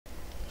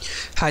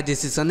Hi,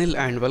 this is Anil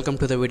and welcome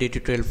to the video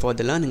tutorial for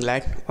the Learning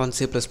Light on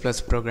C++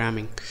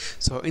 programming.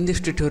 So in this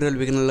tutorial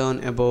we're going to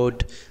learn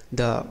about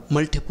the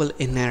multiple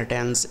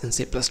inheritance in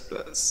C++.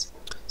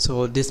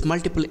 So this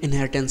multiple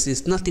inheritance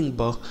is nothing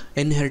but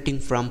inheriting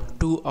from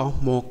two or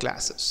more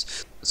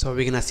classes. So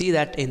we're going to see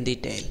that in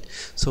detail.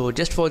 So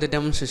just for the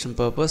demonstration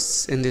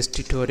purpose in this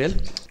tutorial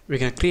we're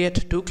going to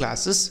create two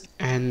classes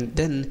and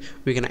then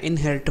we're going to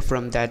inherit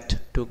from that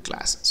two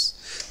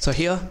classes. So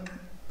here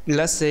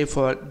let's say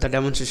for the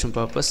demonstration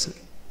purpose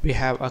we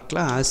have a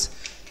class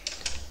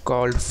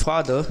called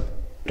father.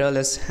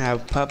 Let's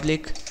have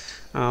public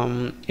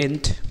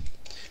int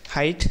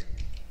height,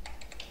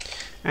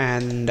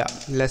 and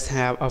let's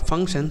have a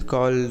function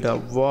called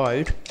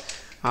void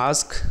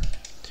ask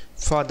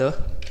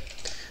father,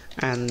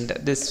 and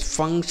this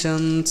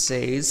function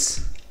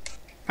says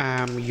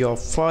I'm your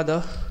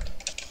father,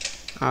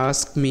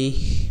 ask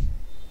me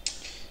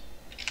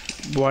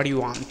what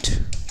you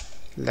want.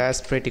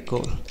 That's pretty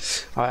cool.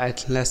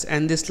 Alright, let's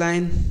end this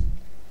line.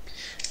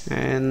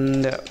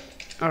 And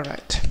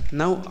alright,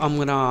 now I'm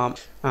gonna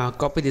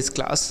copy this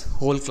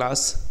whole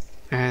class,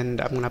 and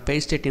I'm gonna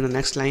paste it in the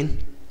next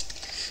line,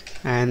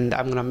 and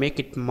I'm gonna make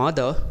it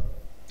mother.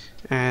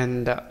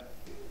 And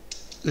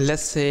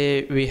let's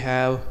say we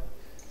have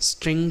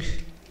string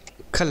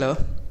color,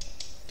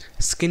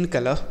 skin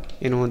color,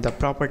 the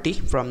property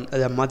from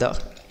the mother,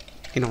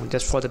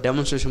 just for the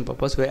demonstration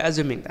purpose we're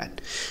assuming that.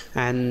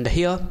 And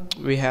here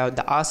we have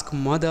the ask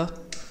mother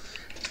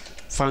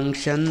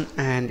function,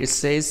 and it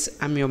says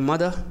I'm your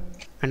mother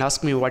and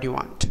ask me what you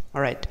want.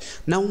 Alright,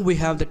 now we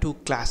have the two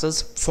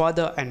classes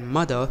father and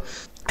mother,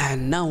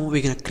 and now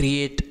we're gonna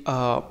create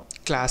a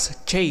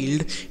class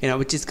child,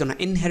 which is gonna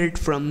inherit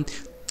from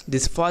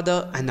this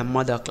father and the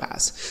mother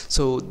class.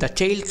 So the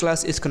child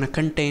class is gonna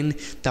contain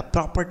the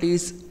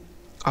properties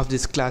of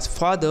this class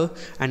father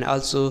and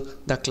also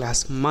the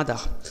class mother.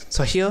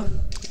 So here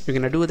we're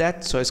gonna do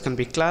that. So it's gonna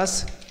be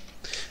class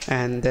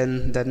and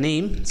then the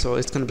name, so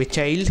it's gonna be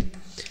child,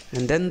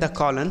 and then the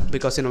colon,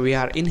 because we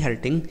are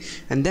inheriting,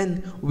 and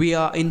then we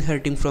are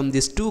inheriting from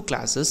these two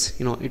classes.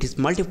 It is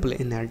multiple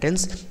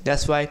inheritance.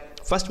 That's why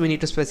first we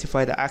need to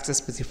specify the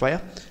access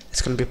specifier.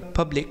 It's going to be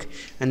public,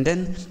 and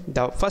then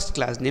the first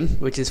class name,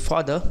 which is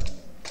father,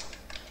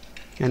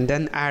 and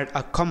then add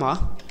a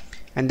comma,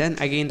 and then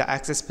again the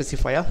access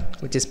specifier,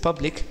 which is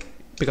public,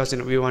 because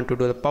we want to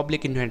do the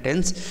public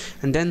inheritance,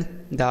 and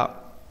then the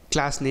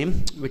class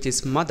name, which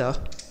is mother,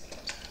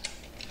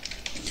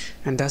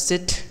 and that's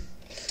it.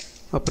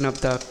 Open up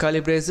the curly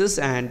braces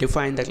and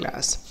define the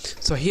class.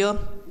 So here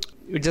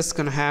we're just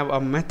gonna have a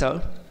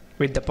method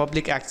with the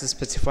public access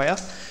specifier,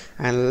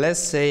 and let's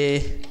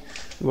say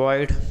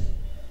void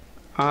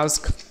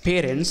ask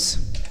parents,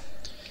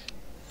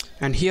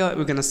 and here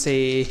we're gonna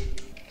say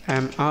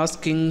I'm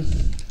asking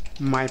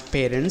my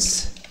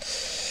parents.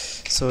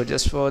 So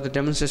just for the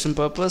demonstration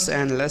purpose,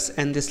 and let's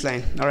end this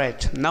line.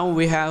 Alright, now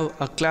we have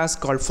a class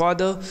called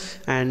father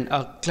and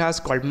a class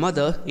called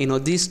mother.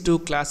 These two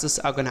classes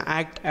are gonna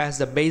act as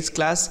the base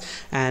class,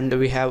 and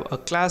we have a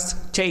class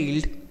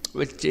child,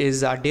 which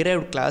is a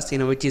derived class,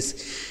 which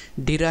is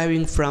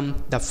deriving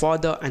from the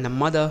father and the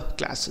mother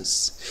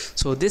classes.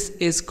 So this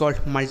is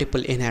called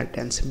multiple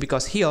inheritance,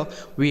 because here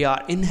we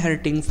are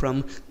inheriting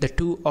from the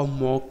two or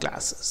more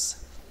classes.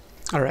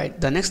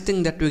 Alright, the next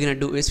thing that we're gonna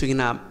do is we're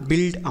gonna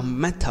build a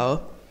method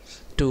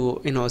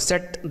to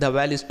set the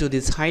values to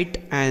this height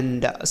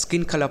and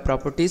skin color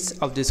properties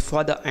of this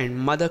father and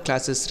mother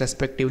classes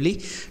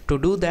respectively. To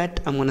do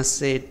that, I'm gonna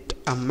set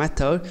a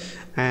method,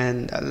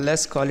 and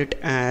let's call it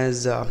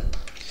as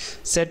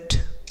set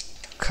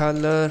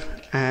color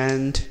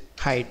and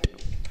height,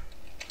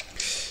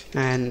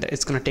 and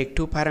it's gonna take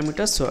two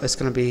parameters. So it's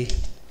gonna be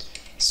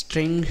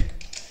string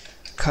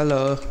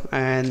color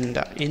and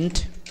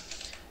int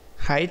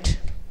height.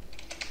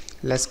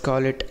 Let's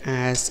call it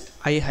as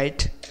I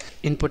height,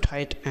 input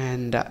height,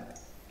 and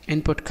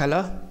input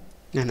color,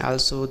 and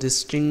also this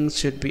string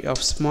should be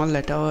of small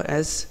letter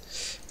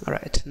s.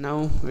 Alright,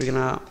 now we're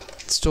gonna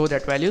store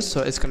that value.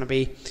 So it's gonna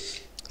be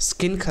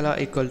skin color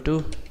equal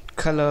to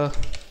color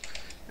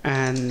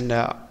and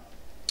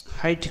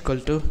height equal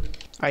to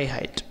I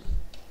height.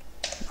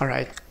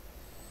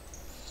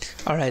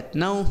 Alright,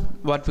 now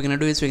what we're gonna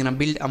do is we're gonna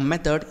build a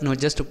method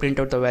just to print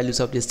out the values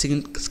of the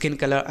skin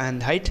color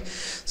and height.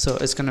 So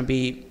it's gonna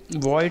be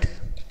void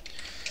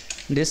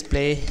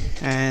display,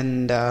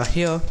 and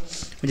here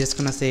we're just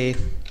gonna say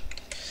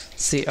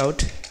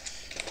cout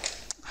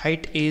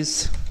height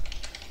is,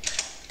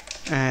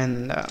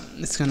 and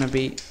it's gonna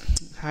be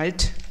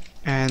height,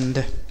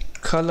 and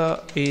color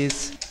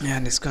is,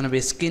 and it's gonna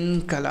be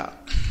skin color.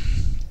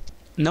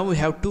 Now we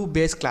have two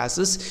base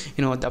classes,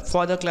 the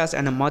father class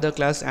and a mother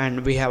class,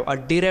 and we have a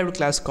derived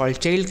class called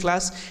child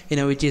class,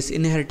 which is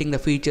inheriting the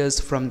features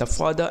from the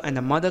father and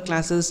the mother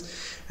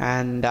classes.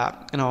 And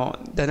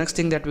the next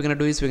thing that we're gonna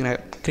do is we're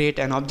gonna create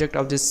an object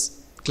of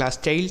this class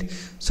child.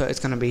 So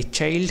it's gonna be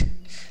child,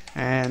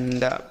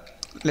 and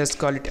let's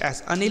call it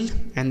as Anil,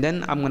 and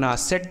then I'm gonna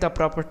set the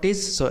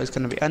properties. So it's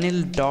gonna be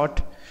Anil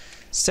dot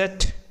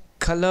set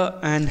color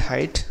and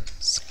height,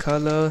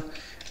 color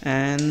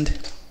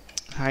and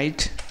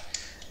height,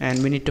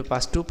 and we need to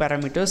pass two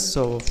parameters.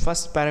 So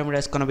first parameter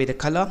is going to be the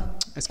color,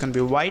 it's going to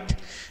be white,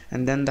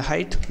 and then the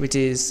height, which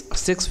is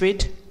 6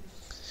 feet,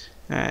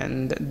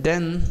 and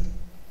then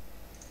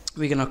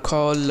we're gonna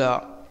call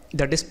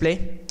the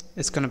display,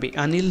 it's gonna be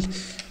Anil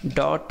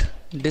dot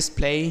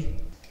display,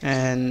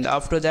 and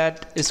after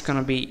that it's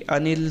gonna be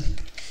Anil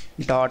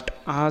dot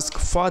ask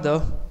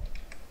father,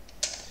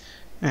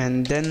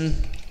 and then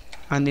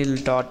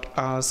Anil dot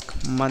ask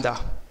mother.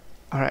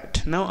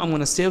 Alright, now I'm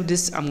gonna save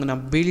this, I'm gonna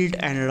build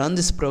and run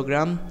this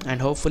program,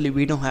 and hopefully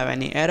we don't have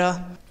any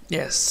error.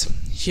 Yes,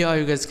 here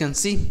you guys can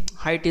see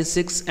height is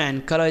 6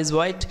 and color is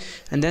white,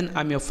 and then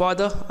I'm your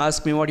father,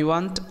 ask me what you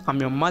want, I'm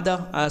your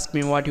mother, ask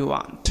me what you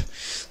want.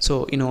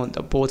 So you know,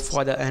 both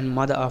father and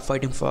mother are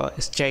fighting for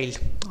his child.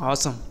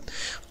 Awesome.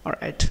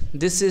 Alright,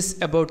 this is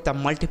about the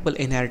multiple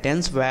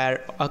inheritance,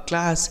 where a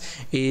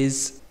class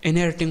is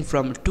inheriting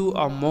from 2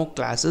 or more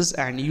classes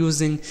and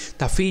using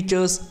the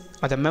features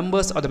or the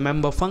members or the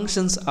member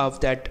functions of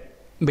that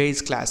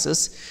base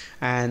classes.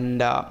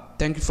 And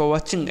thank you for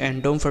watching,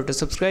 and don't forget to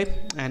subscribe,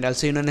 and I'll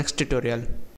see you in the next tutorial.